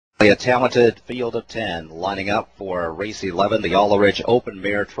A talented field of 10 lining up for race 11, the Allerage Open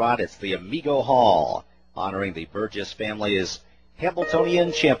Mare Trot. It's the Amigo Hall, honoring the Burgess family's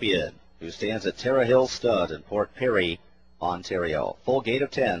Hambletonian champion, who stands at Terra Hill Stud in Port Perry, Ontario. Full gate of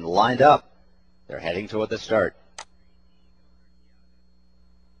 10 lined up. They're heading toward the start.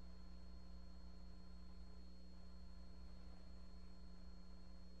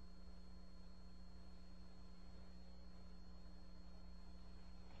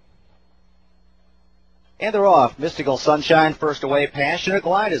 And they're off. Mystical Sunshine first away. Passionate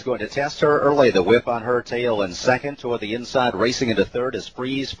Glide is going to test her early. The whip on her tail in second. Toward the inside, racing into third is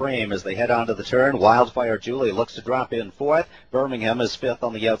Freeze Frame as they head onto the turn. Wildfire Julie looks to drop in fourth. Birminghim is fifth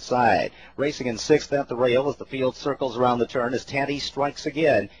on the outside. Racing in sixth at the rail as the field circles around the turn as Tady strikes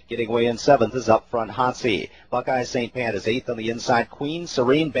again. Getting away in seventh is up front Hotsey. Buckeye St. Pat is eighth on the inside. Queen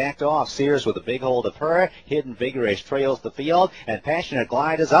Serene backed off. Sears with a big hold of her. Hidden Viggorish trails the field. And Passionate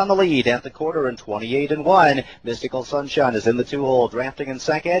Glide is on the lead at the quarter in 28-1. Mystical Sunshine is in the two-hole, drafting in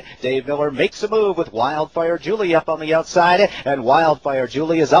second. Dave Miller makes a move with Wildfire Julie up on the outside, and Wildfire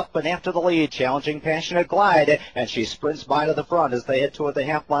Julie is up and after the lead, challenging Passionate Glide, and she sprints by to the front as they head toward the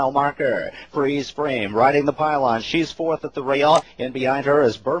half-mile marker. Freeze Frame riding the pylon. She's fourth at the rail. In behind her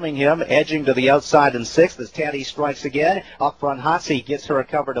is Birminghim, edging to the outside in sixth as Tady strikes again. Up front, Hotsey gets her a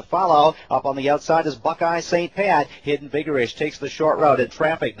cover to follow. Up on the outside is Buckeye St. Pat. Hidden Viggorish takes the short route in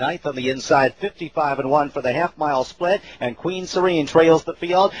traffic. Ninth on the inside, 55-1 for the half-mile split, and Queen Serene trails the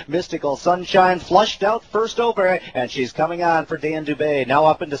field. Mystical Sunshine flushed out first over, and she's coming on for Dan Dube. Now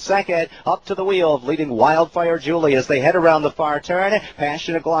up into second, up to the wheel, leading Wildfire Julie as they head around the far turn.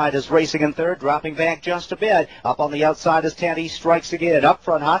 Passionate Glide is racing in third, dropping back just a bit. Up on the outside as Tady strikes again. Up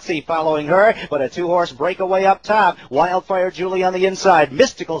front, Hotsey following her, but a two-horse breakaway up top. Wildfire Julie on the inside,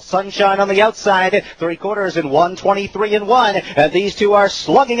 Mystical Sunshine on the outside. 3/4 in 1:23-1, and these two are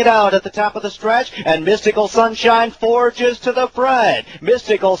slugging it out at the top of the stretch, and Mystical Sunshine forges to the front.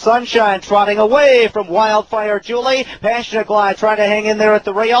 Mystical Sunshine trotting away from Wildfire Julie. Passionate Glide trying to hang in there at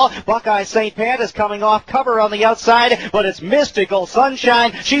the rail. Buckeye St. Pat is coming off cover on the outside, but it's Mystical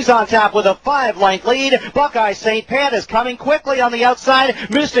Sunshine. She's on top with a 5-length lead. Buckeye St. Pat is coming quickly on the outside.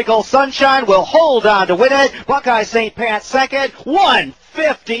 Mystical Sunshine will hold on to win it. Buckeye St. Pat second,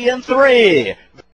 1:50-3.